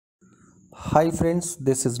Hi friends,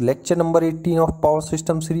 this is lecture number 18 of Power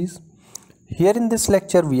System series. Here in this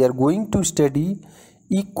lecture we are going to study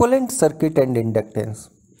equivalent circuit and inductance.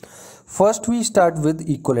 First we start with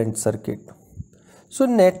equivalent circuit. So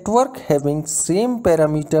network having same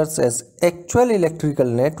parameters as actual electrical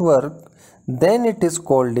network, then it is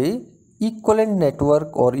called a equivalent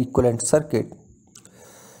network or equivalent circuit.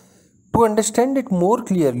 To understand it more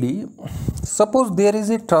clearly, suppose there is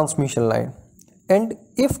a transmission line and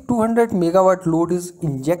if 200 megawatt load is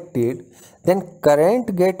injected, then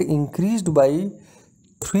current get increased by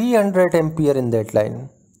 300 ampere in that line.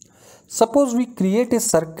 Suppose we create a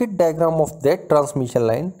circuit diagram of that transmission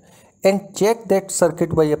line and check that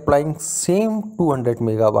circuit by applying same 200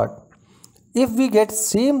 megawatt. If we get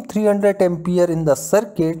same 300 ampere in the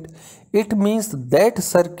circuit, it means that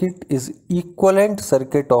circuit is equivalent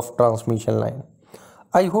circuit of transmission line.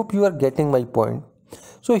 I hope you are getting my point.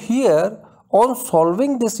 So here on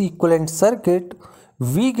solving this equivalent circuit,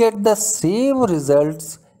 we get the same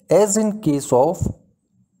results as in case of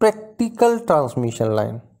practical transmission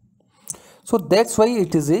line. So that's why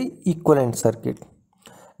it is a equivalent circuit.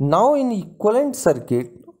 Now in equivalent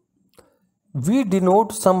circuit, we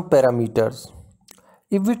denote some parameters.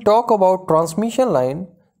 If we talk about transmission line,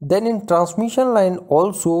 then in transmission line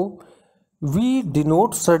also we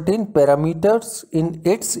denote certain parameters in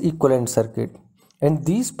its equivalent circuit, and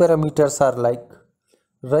these parameters are like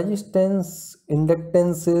resistance,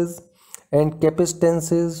 inductances and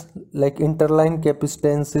capacitances, like interline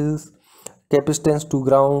capacitances, capacitance to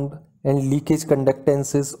ground and leakage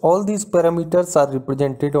conductances. All these parameters are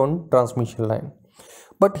represented on transmission line.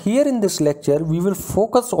 But here in this lecture we will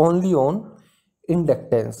focus only on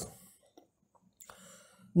inductance.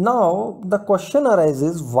 Now the question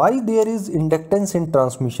arises, why there is inductance in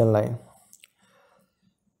transmission line?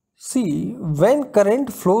 See, when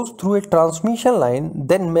current flows through a transmission line,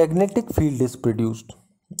 then magnetic field is produced.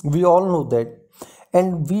 We all know that.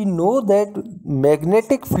 And we know that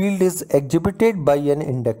magnetic field is exhibited by an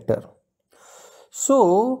inductor.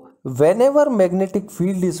 So whenever magnetic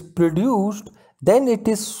field is produced, then it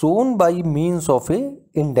is shown by means of an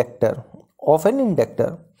inductor.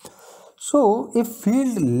 So if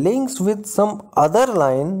field links with some other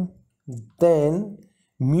line, then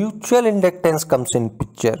mutual inductance comes in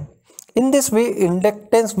picture. In this way,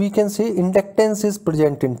 inductance, we can say inductance is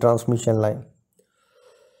present in transmission line.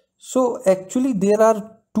 So actually there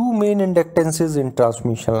are two main inductances in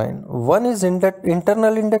transmission line. One is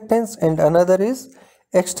internal inductance and another is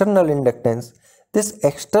external inductance. This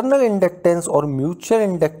external inductance or mutual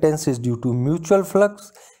inductance is due to mutual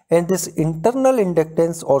flux, and this internal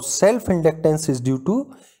inductance or self inductance is due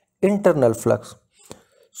to internal flux.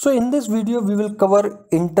 So in this video we will cover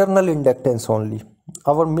internal inductance only.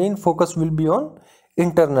 Our main focus will be on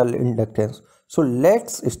internal inductance. So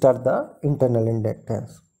let's start the internal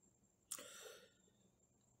inductance.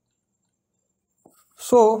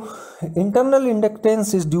 So internal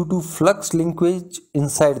inductance is due to flux linkage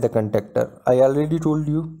inside the conductor. I already told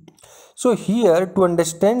you. So here, to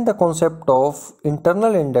understand the concept of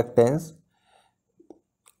internal inductance,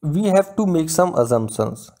 we have to make some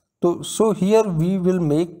assumptions. So here we will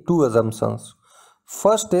make two assumptions.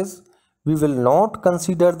 First is, we will not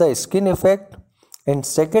consider the skin effect, and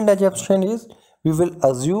second assumption is, we will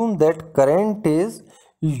assume that current is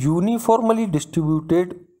uniformly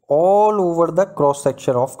distributed all over the cross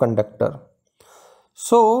section of conductor.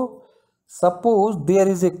 So suppose there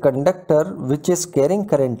is a conductor which is carrying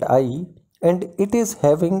current I and it is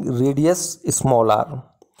having radius small r.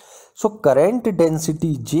 So current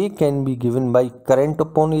density J can be given by current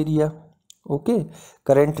upon area. Okay,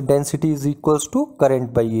 current density is equals to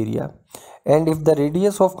current by area. And if the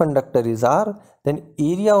radius of conductor is r, then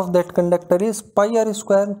area of that conductor is pi r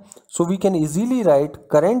square. So we can easily write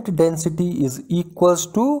current density is equals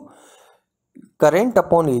to current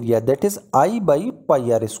upon area, that is I by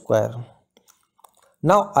pi r square.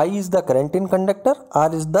 Now I is the current in conductor,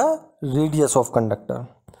 r is the radius of conductor.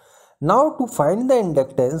 Now to find the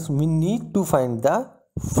inductance, we need to find the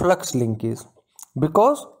flux linkage,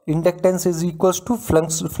 because inductance is equals to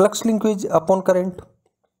flux linkage upon current.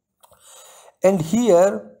 And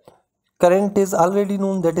here current is already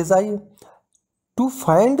known, that is I. To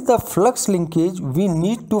find the flux linkage, we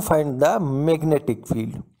need to find the magnetic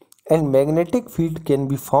field, and magnetic field can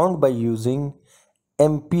be found by using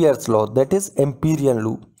Ampere's law, that is Amperian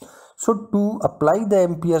loop. So to apply the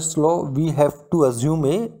Ampere's law, we have to assume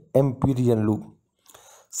a Amperian loop.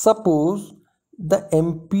 Suppose the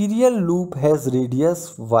Amperian loop has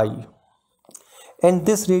radius y, and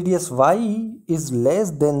this radius y is less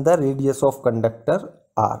than the radius of conductor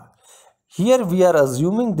r. Here we are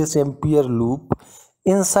assuming this Ampere loop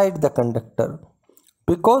inside the conductor,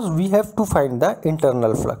 because we have to find the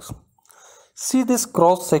internal flux. See this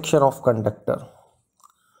cross section of conductor.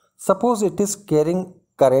 Suppose it is carrying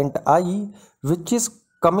current I, which is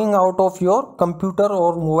coming out of your computer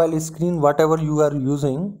or mobile screen, whatever you are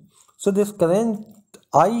using. So this current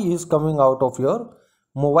I is coming out of your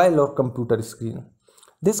mobile or computer screen.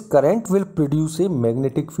 This current will produce a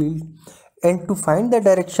magnetic field, and to find the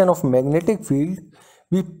direction of magnetic field,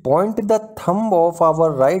 we point the thumb of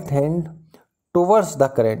our right hand towards the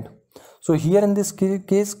current. So here in this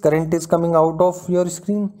case, current is coming out of your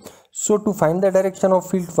screen. So to find the direction of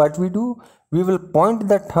field, what we do, we will point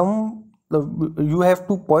the thumb, you have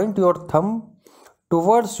to point your thumb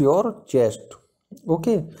towards your chest,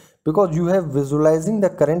 okay, because you have visualizing the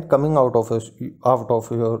current coming out of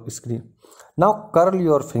your screen. Now curl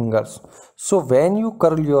your fingers. So when you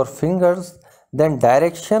curl your fingers, then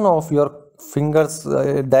direction of your fingers,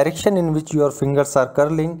 direction in which your fingers are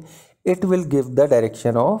curling, it will give the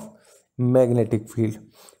direction of magnetic field.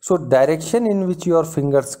 So direction in which your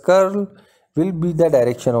fingers curl will be the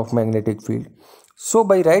direction of magnetic field. So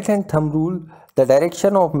by right hand thumb rule, the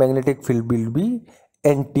direction of magnetic field will be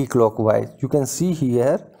anti-clockwise. You can see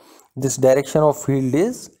here this direction of field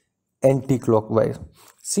is anti-clockwise.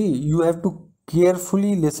 See, you have to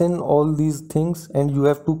carefully listen all these things and you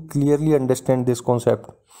have to clearly understand this concept.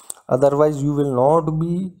 Otherwise you will not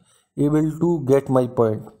be able to get my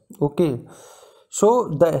point. Okay.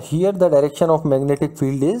 So here the direction of magnetic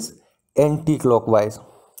field is anti-clockwise.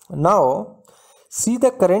 Now see,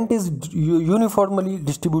 the current is uniformly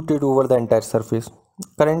distributed over the entire surface.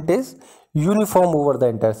 Current is uniform over the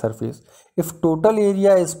entire surface. If total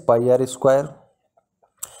area is pi r square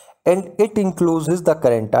and it encloses the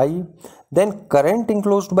current I, then current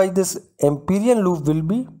enclosed by this amperian loop will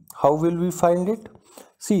be, how will we find it?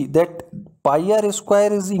 See that pi r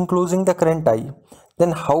square is enclosing the current I.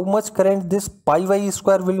 Then how much current this pi y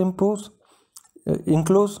square will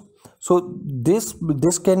enclose? So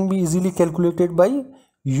this can be easily calculated by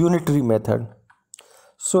unitary method.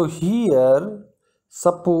 So here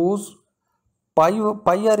suppose pi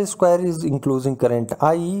r square is enclosing current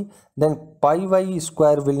I, then pi y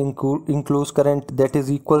square will enclose current, that is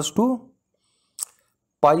equals to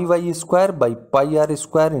pi y square by pi r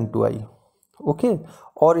square into I. Okay,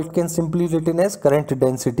 or it can simply written as current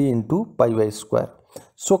density into pi y square.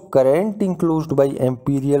 So current enclosed by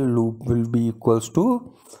amperial loop will be equals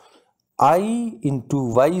to I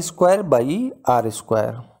into y square by r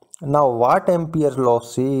square. Now what ampere law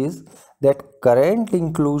says, that current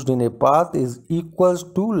enclosed in a path is equals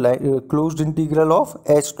to closed integral of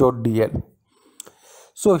h dot dl.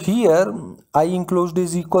 So here I enclosed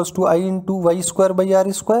is equals to I into y square by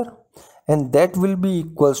r square, and that will be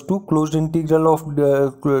equals to closed integral of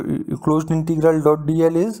closed integral dot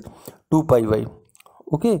dl is 2 pi y.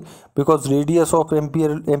 Okay, because radius of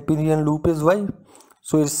amperian loop is y,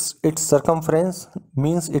 so its circumference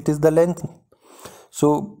means it is the length.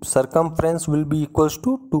 So circumference will be equals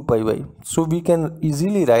to 2 pi y. So we can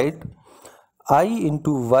easily write I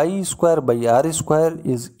into y square by r square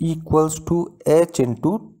is equals to h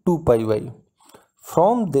into 2 pi y.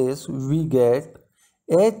 From this we get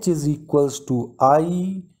h is equals to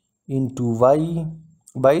I into y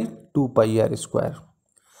by 2 pi r square.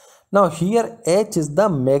 Now here h is the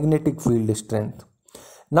magnetic field strength.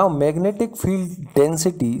 Now magnetic field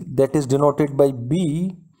density, that is denoted by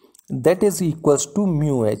B, that is equals to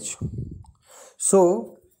mu h.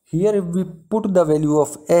 So here if we put the value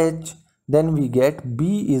of h, then we get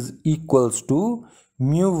B is equals to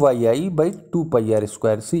mu yi by 2 pi r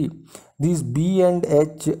square. See, these B and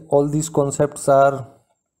h, all these concepts are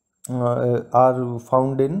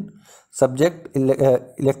found in subject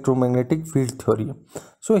electromagnetic field theory.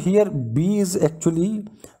 So here B is actually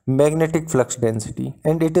magnetic flux density,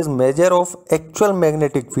 and it is measure of actual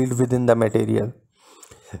magnetic field within the material.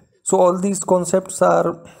 So all these concepts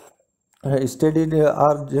are studied,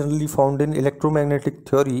 are generally found in electromagnetic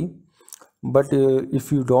theory, but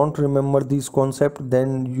if you don't remember these concepts,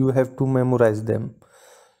 then you have to memorize them.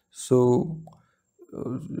 So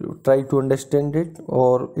try to understand it,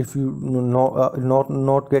 or if you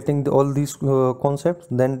not getting all these concepts,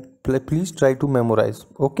 then please try to memorize.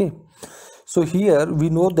 Okay, so here we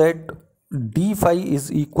know that d phi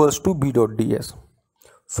is equals to b dot ds,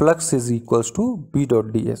 flux is equals to b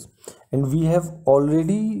dot ds, and we have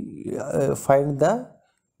already find the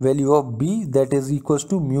value of b, that is equals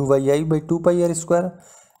to mu yi by 2 pi r square.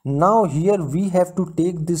 Now here we have to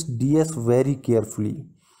take this ds very carefully.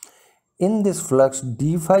 In this flux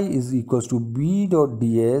d phi is equals to b dot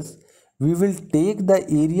ds, we will take the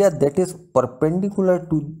area that is perpendicular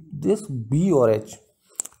to this b or h.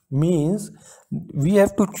 means we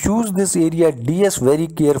have to choose this area ds very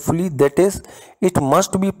carefully, that is it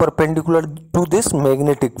must be perpendicular to this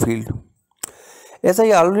magnetic field. As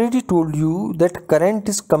I already told you that current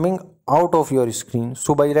is coming out of your screen,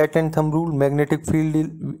 so by right hand thumb rule magnetic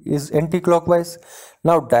field is anti-clockwise.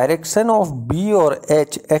 Now direction of B or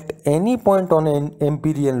H at any point on an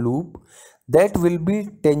Amperian loop, that will be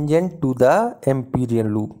tangent to the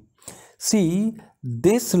Amperian loop. See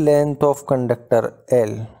this length of conductor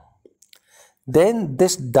L, then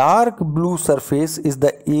this dark blue surface is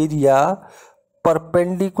the area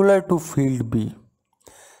perpendicular to field B.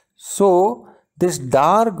 So this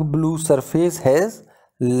dark blue surface has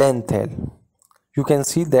length L. You can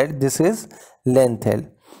see that this is length L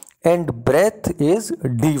and breadth is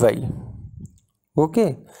dy.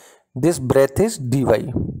 Okay, this breadth is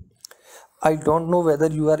dy. I don't know whether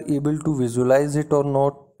you are able to visualize it or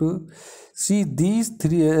not. See these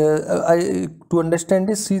three, to understand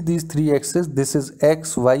this, see these three axes, this is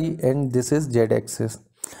x, y and this is z axis.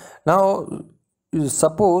 Now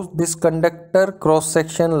suppose this conductor cross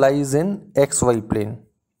section lies in xy plane.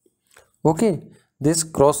 Okay, this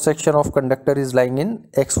cross section of conductor is lying in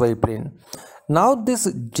xy plane. Now this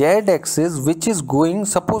z axis which is going,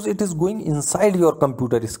 suppose it is going inside your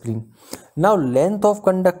computer screen. Now length of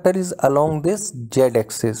conductor is along this z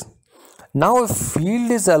axis. Now if field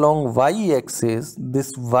is along y axis,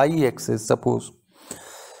 this y axis suppose.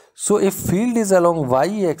 So if field is along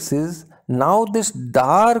y axis, now this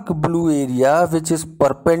dark blue area which is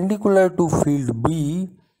perpendicular to field B,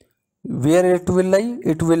 where it will lie?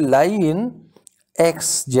 It will lie in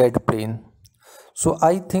xz plane. So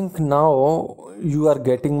I think now you are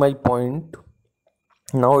getting my point.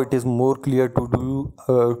 Now it is more clear to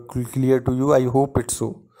you. I hope it's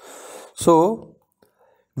so. So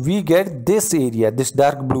we get this area, this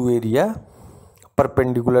dark blue area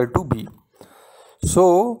perpendicular to B.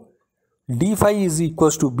 So d phi is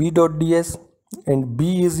equals to B dot ds and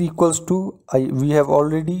B is equals to, we have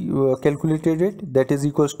already calculated it, that is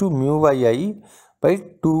equals to mu yi by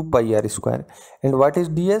 2 pi r square. And what is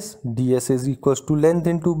ds? ds is equals to length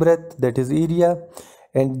into breadth, that is area,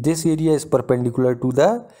 and this area is perpendicular to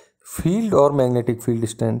the field or magnetic field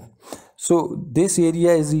strength. So this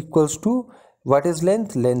area is equals to, what is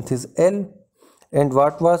length? Length is L. And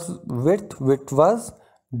what was width? Width was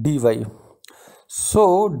dy.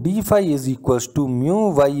 So d phi is equals to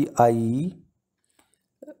mu yi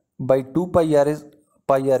by 2 pi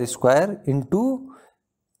r square into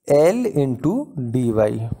L into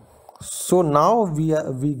dy. So now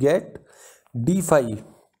we get d phi.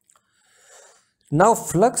 Now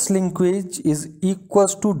flux linkage is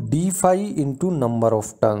equals to d phi into number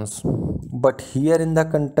of turns. But here in the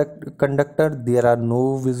conductor there are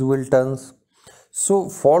no visible turns. So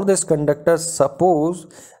for this conductor, suppose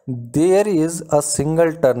there is a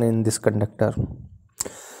single turn in this conductor.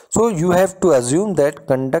 So you have to assume that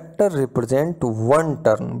conductor represent one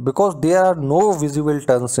turn because there are no visible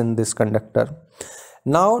turns in this conductor.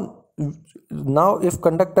 Now if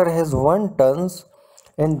conductor has one turns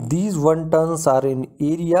and these one turns are in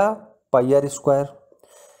area pi r square.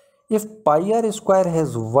 If pi r square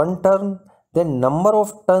has one turn, then number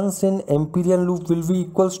of turns in Amperian loop will be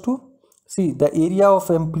equals to, see the area of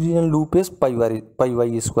Amperian loop is pi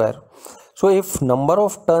y square. So if number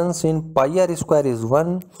of turns in pi r square is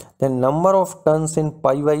 1, then number of turns in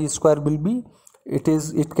pi y square will be,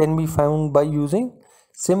 it can be found by using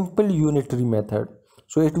simple unitary method.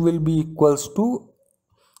 So it will be equals to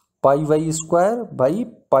pi y square by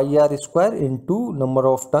pi r square into number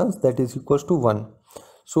of turns, that is equals to 1.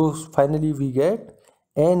 So finally we get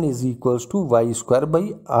n is equals to y square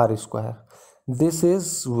by r square. This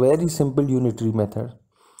is very simple unitary method.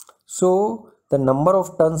 So the number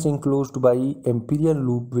of turns enclosed by Amperian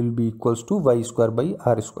loop will be equals to y square by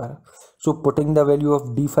r square. So putting the value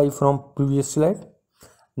of d phi from previous slide,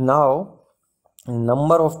 now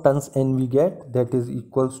number of turns n we get, that is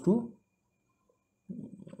equals to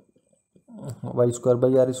y square by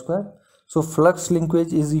r square. So flux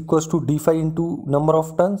linkage is equals to d phi into number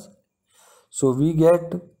of turns. So we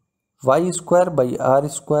get y square by r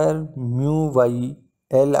square mu y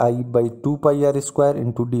li by 2 pi r square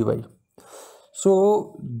into dy.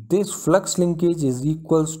 So this flux linkage is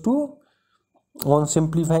equals to, on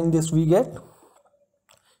simplifying this we get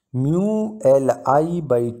mu li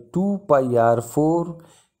by 2 pi r4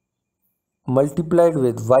 multiplied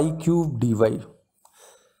with y cube dy.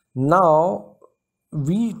 Now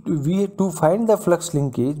we to find the flux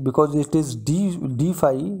linkage, because it is d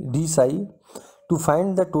psi, to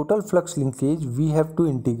find the total flux linkage we have to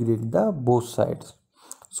integrate the both sides.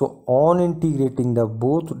 So on integrating the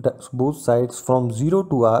both sides from 0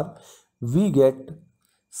 to r, we get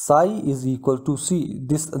psi is equal to, see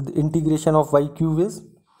this the integration of y cube is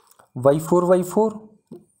y4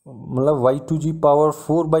 मतलब y to g power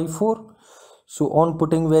 4 by 4. So on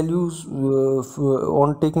putting values,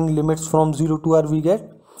 on taking limits from 0 to r, we get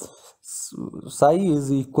psi is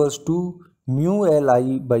equals to mu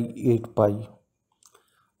li by 8 pi,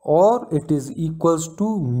 or it is equals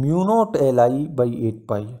to mu naught li by 8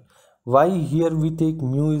 pi. Why here we take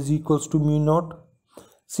mu is equals to mu naught?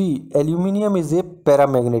 See, aluminium is a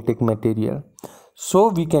paramagnetic material, so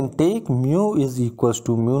we can take mu is equals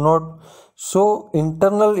to mu naught. So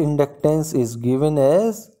internal inductance is given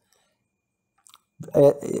as,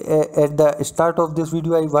 at the start of this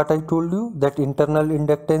video what I told you, that internal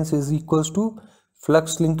inductance is equals to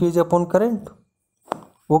flux linkage upon current.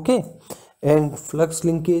 Okay, and flux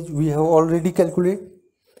linkage we have already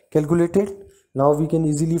calculated. Now we can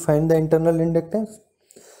easily find the internal inductance.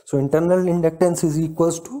 So internal inductance is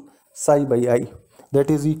equals to psi by I, that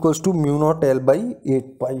is equals to mu naught L by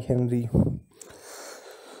 8 pi Henry.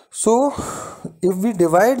 So if we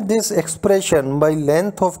divide this expression by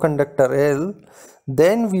length of conductor L,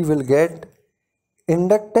 then we will get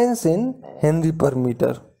inductance in Henry per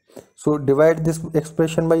meter. So divide this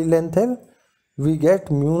expression by length L, we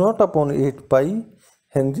get mu naught upon 8 pi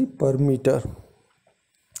Henry per meter.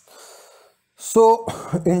 So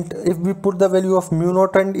if we put the value of mu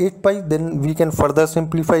naught and 8 pi, then we can further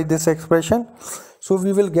simplify this expression. So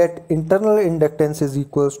we will get internal inductance is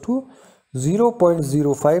equals to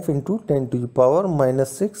 0.05 into 10 to the power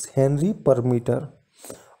minus 6 Henry per meter,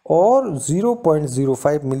 or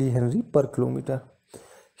 0.05 millihenry per kilometer.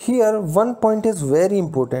 Here one point is very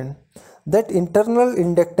important, that internal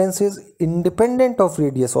inductance is independent of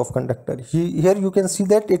radius of conductor. Here you can see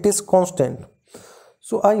that it is constant.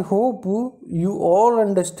 So I hope you all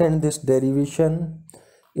understand this derivation.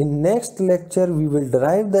 In next lecture we will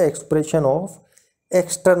derive the expression of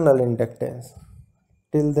external inductance.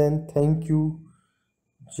 Till then, thank you.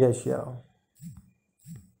 Jai Shri Ram.